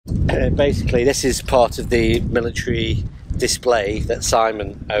Basically, this is part of the military display that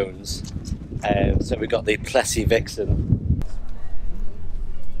Simon owns. So we've got the Plessey Vixen.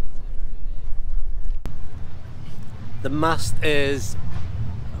 The mast is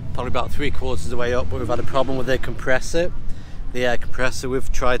probably about 3/4 of the way up, but we've had a problem with the compressor. The air compressor,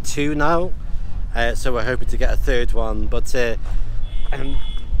 we've tried 2 now, so we're hoping to get a 3rd one, but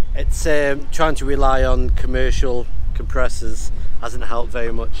it's trying to rely on commercial compressors hasn't helped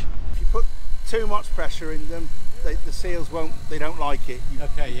very much. If you put too much pressure in them, the seals they don't like it.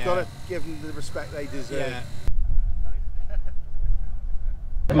 You've got to give them the respect they deserve. Yeah.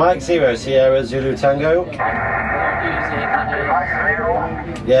 Mike 0 Sierra Zulu Tango.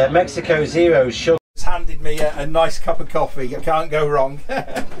 Yeah, Mexico 0 Sugar. It's handed me a nice cup of coffee. I can't go wrong.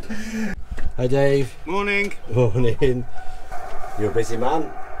 Hi Dave. Morning. Morning. You're a busy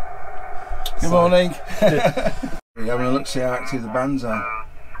man. Good morning. We're having a look, see how active the bands are.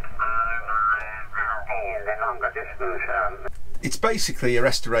 It's basically a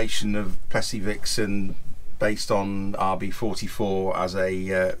restoration of Plessey Vixen based on RB44 as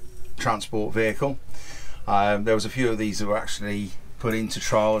a transport vehicle. There was a few of these that were actually put into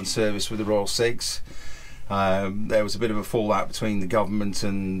trial and service with the Royal Sigs. There was a bit of a fallout between the government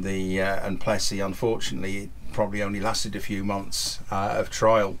and and Plessey. Unfortunately, it probably only lasted a few months of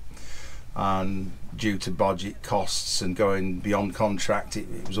trial, and due to budget costs and going beyond contract,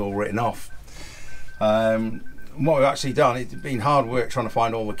 it was all written off. What we've actually done, it's been hard work trying to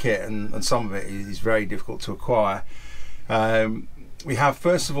find all the kit, and some of it is very difficult to acquire. We have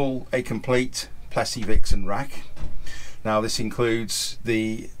first of all a complete Plessey Vixen rack. Now this includes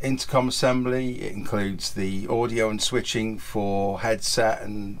the intercom assembly, it includes the audio and switching for headset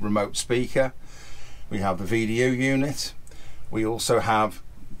and remote speaker. We have the VDU unit. We also have,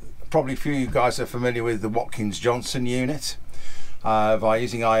 probably a few of you guys are familiar with the Watkins Johnson unit. By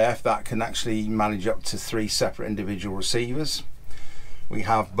using IF, that can actually manage up to 3 separate individual receivers. We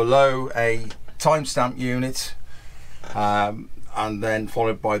have below a timestamp unit, and then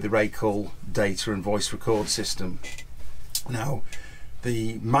followed by the Raycall data and voice record system. Now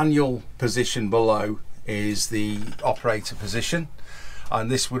the manual position below is the operator position,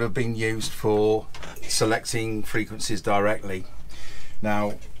 and this would have been used for selecting frequencies directly.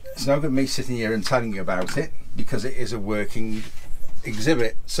 Now it's no good me sitting here and telling you about it because it is a working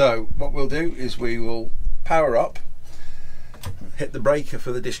exhibit. So what we'll do is we will power up, hit the breaker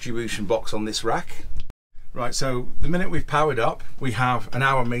for the distribution box on this rack. Right, so the minute we've powered up, we have an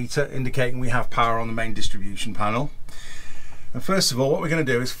hour meter indicating we have power on the main distribution panel. And first of all, what we're going to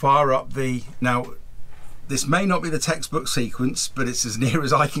do is fire up now this may not be the textbook sequence, but it's as near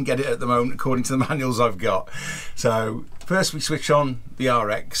as I can get it at the moment according to the manuals I've got. So first we switch on the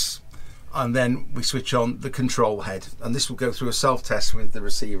RX, and then we switch on the control head, and this will go through a self-test with the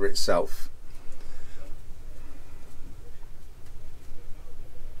receiver itself.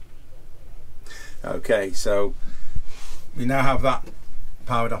 Okay, so we now have that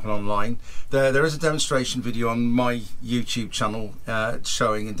powered up and online. There is a demonstration video on my YouTube channel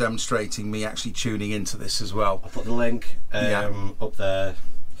showing and demonstrating me actually tuning into this as well. I'll put the link up there.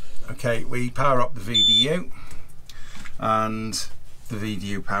 Okay, we power up the VDU, and the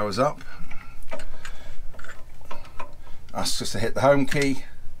VDU powers up. That's just to hit the home key,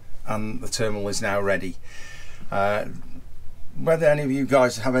 and the terminal is now ready. Whether any of you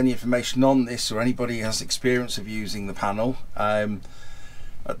guys have any information on this, or anybody has experience of using the panel,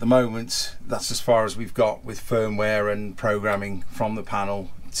 at the moment that's as far as we've got with firmware and programming from the panel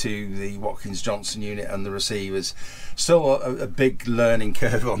to the Watkins Johnson unit and the receivers. Still a big learning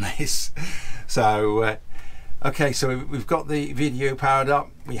curve on this. So okay, so we've got the video powered up,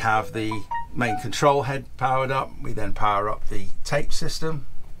 we have the main control head powered up, we then power up the tape system.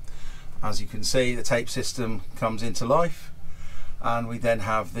 As you can see, the tape system comes into life, and we then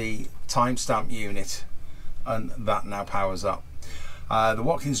have the timestamp unit, and that now powers up. The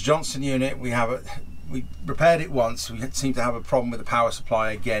Watkins Johnson unit, we repaired it once. We seem to have a problem with the power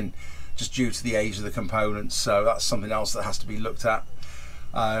supply again, just due to the age of the components, so that's something else that has to be looked at.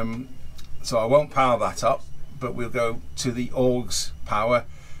 So I won't power that up, but we'll go to the AUX power,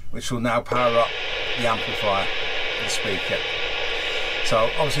 which will now power up the amplifier and the speaker. So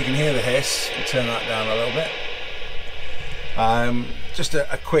obviously you can hear the hiss. I'll turn that down a little bit. Just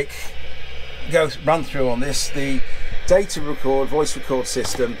a quick run through on this. The data record, voice record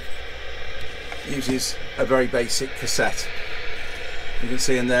system uses a very basic cassette. You can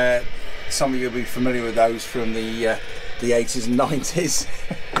see in there, some of you will be familiar with those from the 80s and 90s.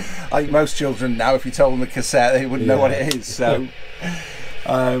 I think most children now, if you told them a cassette, they wouldn't know what it is. So,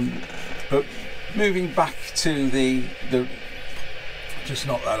 but moving back to the just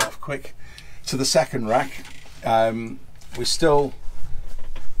knock that off quick. To the second rack, we're still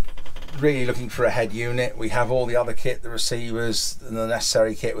really looking for a head unit. We have all the other kit, the receivers and the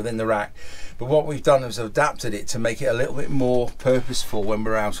necessary kit within the rack, but what we've done is adapted it to make it a little bit more purposeful when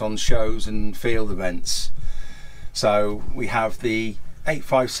we're out on shows and field events. So we have the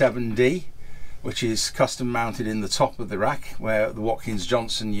 857D, which is custom mounted in the top of the rack where the Watkins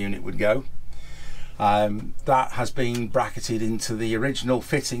Johnson unit would go. That has been bracketed into the original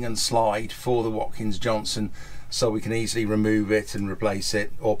fitting and slide for the Watkins Johnson, so we can easily remove it and replace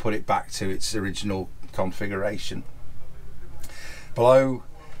it or put it back to its original configuration. Below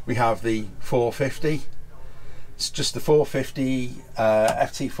we have the 450. It's just the 450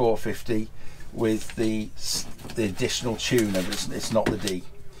 FT450 with the additional tuner, but it's not the D.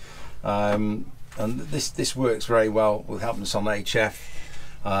 And this works very well with helping us on HF.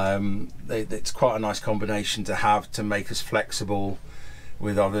 It's quite a nice combination to have to make us flexible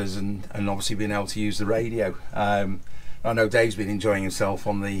with others, and obviously being able to use the radio. I know Dave's been enjoying himself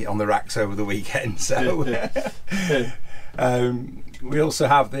on the racks over the weekend. So we also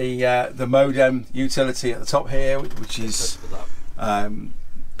have the modem utility at the top here, which is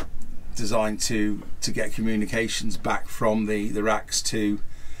designed to get communications back from the racks to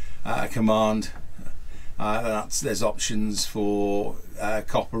command. There's options for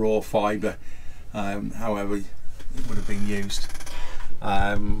copper or fibre, however it would have been used.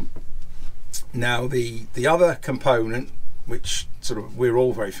 Now the other component, which sort of we're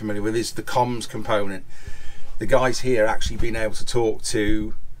all very familiar with, is the comms component. The guys here actually been able to talk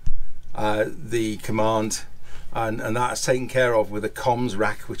to the command, and that is taken care of with a comms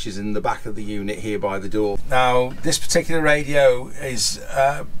rack, which is in the back of the unit here by the door. Now this particular radio is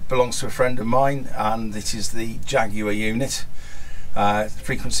belongs to a friend of mine, and it is the Jaguar unit,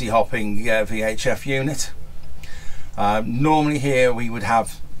 frequency hopping VHF unit. Normally here we would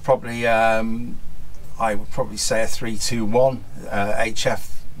have probably I would probably say a 321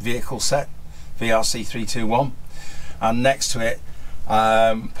 HF vehicle set, VRC 321, and next to it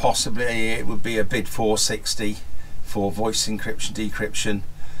possibly it would be a BID 460 for voice encryption, decryption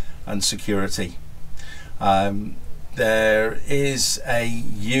and security. There is a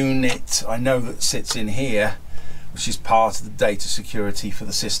unit I know that sits in here which is part of the data security for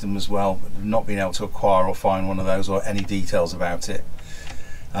the system as well, but I've not been able to acquire or find one of those or any details about it.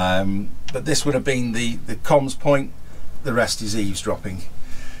 But this would have been the comms point, the rest is eavesdropping.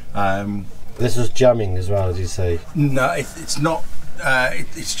 This was jamming as well, as you say? No, it's not.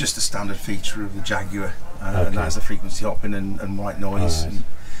 It's just a standard feature of the Jaguar, Okay. and that has the frequency hopping and white noise.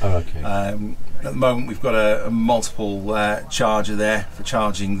 Right. Okay. At the moment we've got a multiple charger there for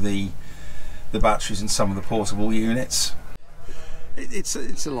charging the batteries in some of the portable units. It's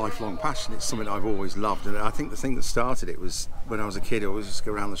a lifelong passion. It's something I've always loved, and I think the thing that started it was when I was a kid. I always just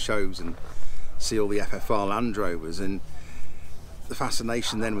go around the shows and see all the FFR Land Rovers, and the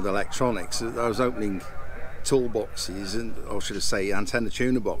fascination then with electronics. I was opening toolboxes, and or should I say antenna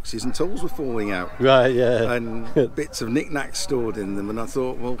tuner boxes, and tools were falling out. Right, yeah. And bits of knickknacks stored in them, and I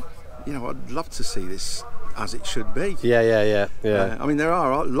thought, well, you know, I'd love to see this as it should be. Yeah. I mean, there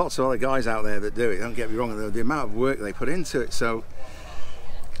are lots of other guys out there that do it, don't get me wrong, the amount of work they put into it. So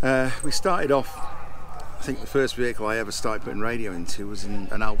we started off, I think the first vehicle I ever started putting radio into was an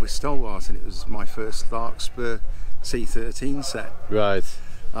Elvis Stalwart, and it was my first Larkspur C13 set. Right.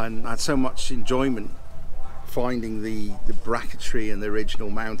 And I had so much enjoyment finding the bracketry and the original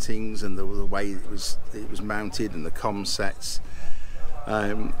mountings and the way it was mounted and the comm sets.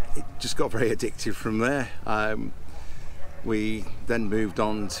 It just got very addictive from there. We then moved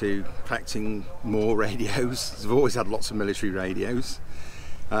on to collecting more radios. I've always had lots of military radios.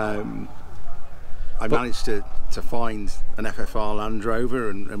 I managed to find an FFR Land Rover,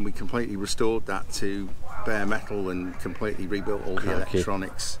 and we completely restored that to bare metal and completely rebuilt all the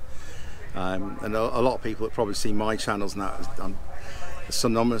electronics. And a lot of people that probably see my channels now, I'm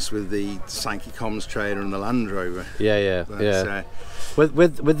synonymous with the Sankey Comms trailer and the Land Rover. Yeah.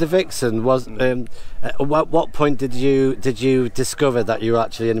 With the Vixen, was at what point did you discover that you were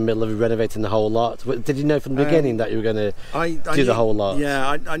actually in the middle of renovating the whole lot? Did you know from the beginning that you were going to do the whole lot?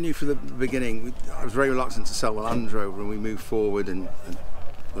 Yeah, I knew from the beginning. I was very reluctant to sell the Land Rover, and we moved forward, and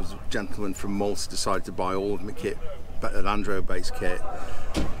there was a gentleman from Malta decided to buy all of my kit, the Land Rover based kit.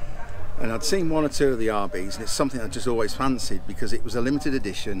 And I'd seen one or two of the RBs, and it's something I just always fancied because it was a limited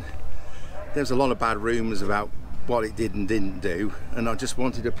edition. There was a lot of bad rumours about what it did and didn't do, and I just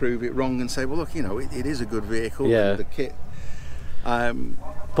wanted to prove it wrong and say, well, look, you know, it is a good vehicle. Yeah. And the kit.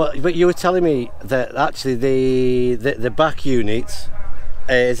 But you were telling me that actually the back unit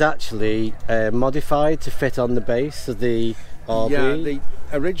is actually modified to fit on the base of the Yeah,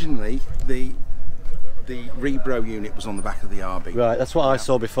 originally the rebro unit was on the back of the RB. Right, that's what I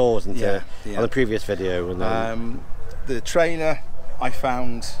saw before, wasn't it? Yeah. On the previous video. And then... The trailer I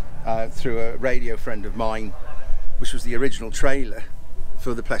found through a radio friend of mine, which was the original trailer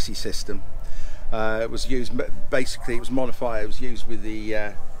for the Plessey system. It was used, basically it was modified, it was used with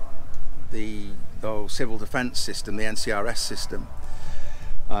the civil defence system, the NCRS system.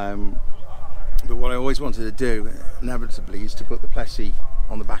 But what I always wanted to do, inevitably, is to put the Plessey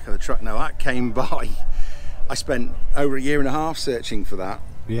on the back of the truck. Now that came by, I spent over a year and a half searching for that.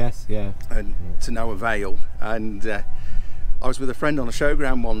 Yes, yeah. And to no avail. And I was with a friend on a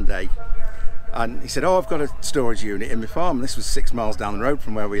showground one day, and he said, "Oh, I've got a storage unit in my farm." And this was 6 miles down the road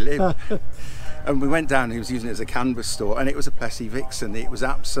from where we live. And we went down, and he was using it as a canvas store, and it was a Plessey Vixen. It was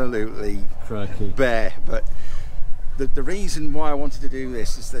absolutely bare. But the reason why I wanted to do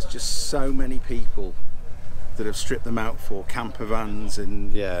this is there's just so many people that have stripped them out for camper vans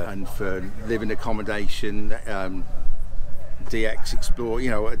and for living accommodation, DX Explorer, you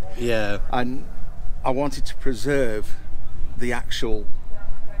know. Yeah. And I wanted to preserve the actual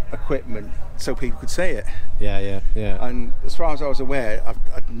equipment so people could see it. Yeah. And as far as I was aware,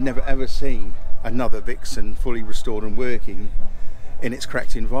 I'd never ever seen another Vixen fully restored and working in its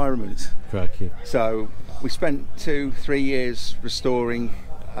correct environment. Crikey. So we spent 2-3 years restoring.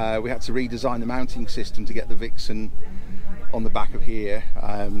 We had to redesign the mounting system to get the Vixen on the back of here.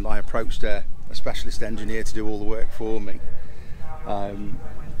 I approached a specialist engineer to do all the work for me.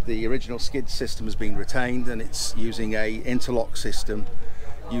 The original skid system has been retained, and it's using a interlock system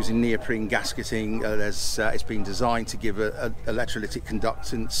using neoprene gasketing. It's been designed to give a electrolytic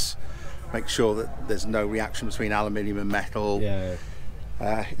conductance, make sure that there's no reaction between aluminium and metal.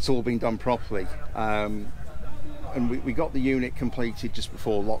 It's all been done properly. And we got the unit completed just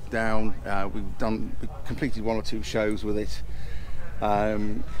before lockdown. We completed 1 or 2 shows with it.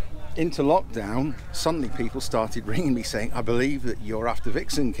 Into lockdown, suddenly people started ringing me saying, "I believe that you're after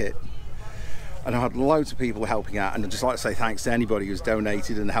Vixen kit." And I had loads of people helping out, and I'd just like to say thanks to anybody who's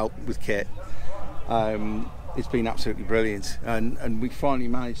donated and helped with kit. It's been absolutely brilliant, and we finally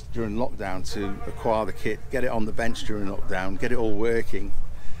managed during lockdown to acquire the kit, get it on the bench during lockdown, get it all working.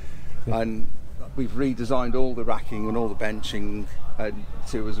 And we've redesigned all the racking and all the benching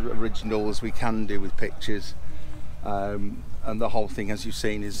to as original as we can do with pictures. And the whole thing, as you've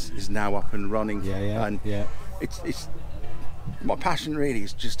seen, is now up and running. It's my passion really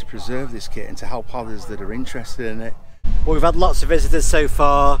is just to preserve this kit and to help others that are interested in it. Well, we've had lots of visitors so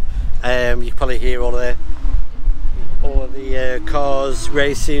far. You can probably hear all the cars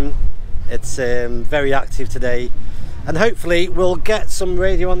racing. It's very active today, and hopefully we'll get some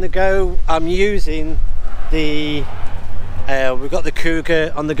radio on the go. I'm using we've got the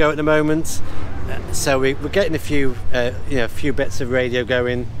Cougar on the go at the moment, so we're getting a few bits of radio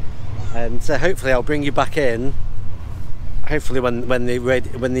going, and so hopefully I'll bring you back in. Hopefully when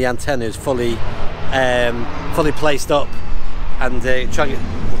the antenna is fully placed up, and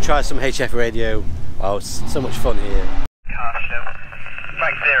we'll try some HF radio. Wow, it's so much fun here.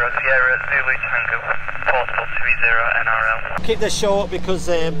 Mike 0 Sierra Zulu Tango Portable 30 NRL. Keep this short because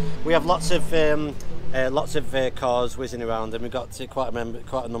we have lots of cars whizzing around, and we've got quite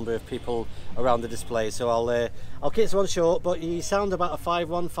a number of people around the display. So I'll keep this one short. But you sound about a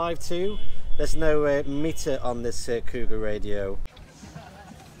 5152. There's no meter on this Cougar radio.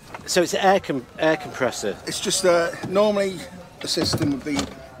 So it's an air compressor. It's just normally the system would be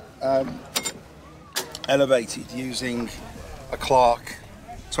elevated using a Clark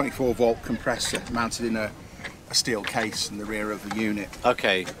 24-volt compressor mounted in a steel case in the rear of the unit.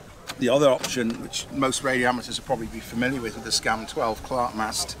 Okay. The other option, which most radio amateurs will probably be familiar with the Scam 12 Clark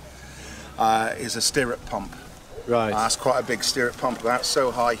mast, is a stirrup pump. Right. That's quite a big stirrup pump, about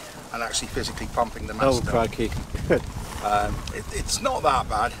so high, and actually physically pumping the mast. Oh, crikey. It's not that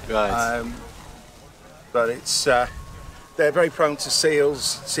bad. Right. But it's they're very prone to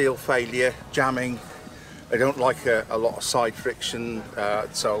seal failure, jamming. They don't like a lot of side friction,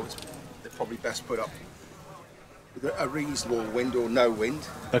 so they're probably best put up with a reasonable wind or no wind.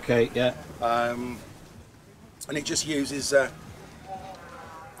 Okay, yeah. And it just uses a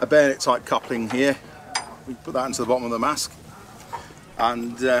bayonet type coupling here. We put that into the bottom of the mast,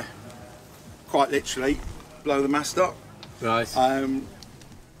 and quite literally blow the mast up. Right.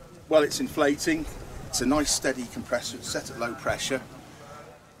 While it's inflating, it's a nice steady compressor. It's set at low pressure.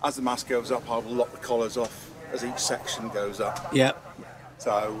 As the mast goes up, I will lock the collars off as each section goes up. Yeah.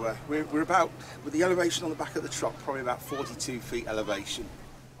 So we're about, with the elevation on the back of the truck, probably about 42 feet elevation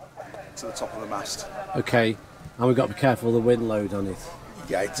to the top of the mast. Okay. And we've got to be careful of the wind load on it.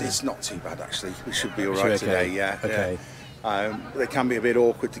 Yeah, it's not too bad actually. We should be all right today. Yeah. Okay. They can be a bit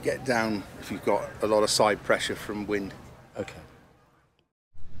awkward to get down if you've got a lot of side pressure from wind. Okay.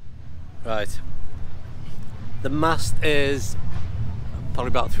 Right. The mast is probably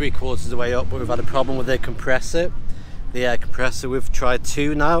about 3/4 of the way up, but we've had a problem with the compressor. The air compressor, we've tried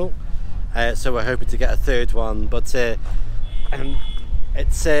 2 now, so we're hoping to get a 3rd one, but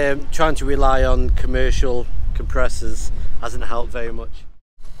it's trying to rely on commercial compressors hasn't helped very much.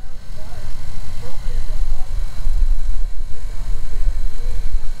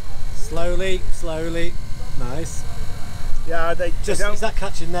 Slowly, slowly, nice. Yeah, they don't... Is that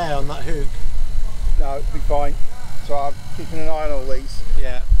catching there on that hook? No, it'll be fine. So I'm keeping an eye on all these.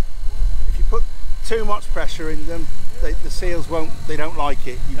 Yeah. If you put too much pressure in them, the seals they don't like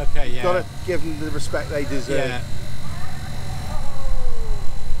it. You've got to give them the respect they deserve. Yeah.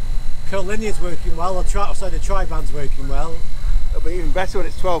 Curl linear's working well, the tri-band's working well. It'll be even better when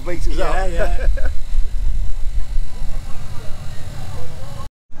it's 12 metres up. Yeah.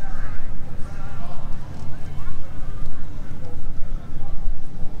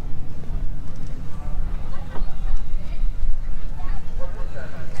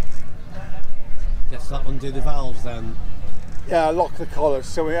 Guess that undo the valves then. Yeah, lock the collars.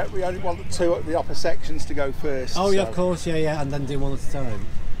 So we only want the 2 at the upper sections to go first. Oh yeah, of course, yeah, and then do 1 at a time.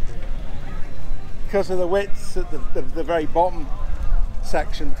 Because of the widths at the very bottom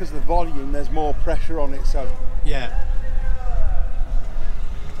section, because of the volume, there's more pressure on it. So yeah.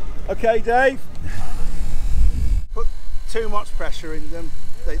 Okay, Dave. Put too much pressure in them,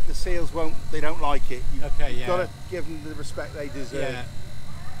 the seals they don't like it. You've got to give them the respect they deserve. Yeah.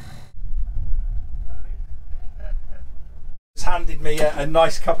 It's handed me a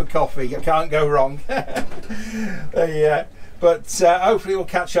nice cup of coffee. I can't go wrong. Yeah. But hopefully we'll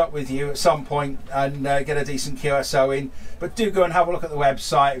catch up with you at some point and get a decent QSO in. But do go and have a look at the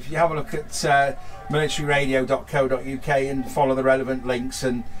website. If you have a look at militaryradio.co.uk and follow the relevant links,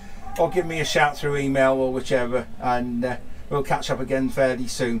 or give me a shout through email or whichever, and we'll catch up again fairly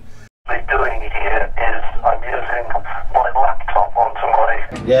soon. What I'm doing here is I'm using my laptop onto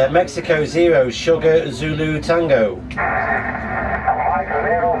my... Yeah, Mexico 0, Sugar Zulu Tango.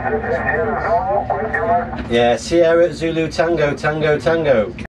 Yeah, Sierra Zulu Tango, Tango,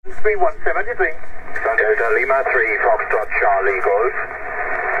 Tango. 3173. Delta Lima 3, Foxtrot Charlie Golf.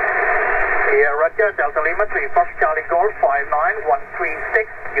 Sierra Delta Lima 3, Fox Charlie Golf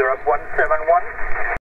 59136, Europe 171.